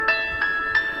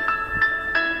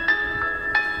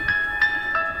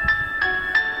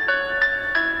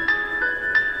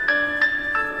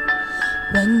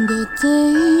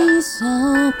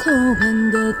beautiful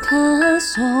when the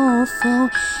castles fall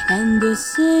and the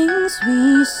things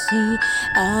we see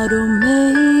are all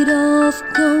made of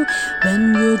gold.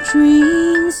 When your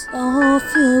dreams are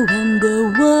filled and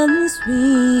the ones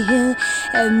we hear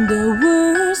and the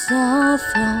words are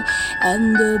found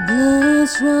and the blood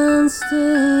runs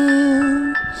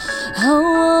still. I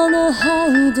wanna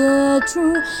hide the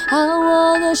truth, I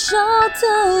wanna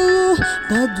shelter you,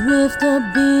 but with the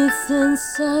beats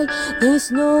inside,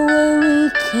 there's nowhere we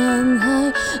can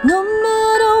hide. No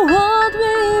matter what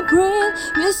we bring,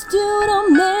 we're still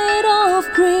not made of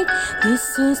greed.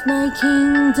 This is my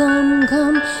kingdom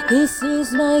come, this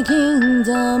is my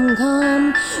kingdom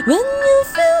come. When you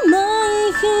feel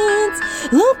my heat,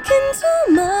 look into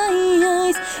my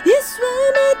eyes. It's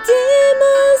where my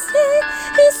demons hide,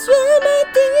 it's where my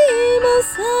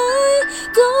demons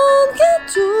hide. Don't get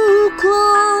too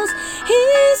close.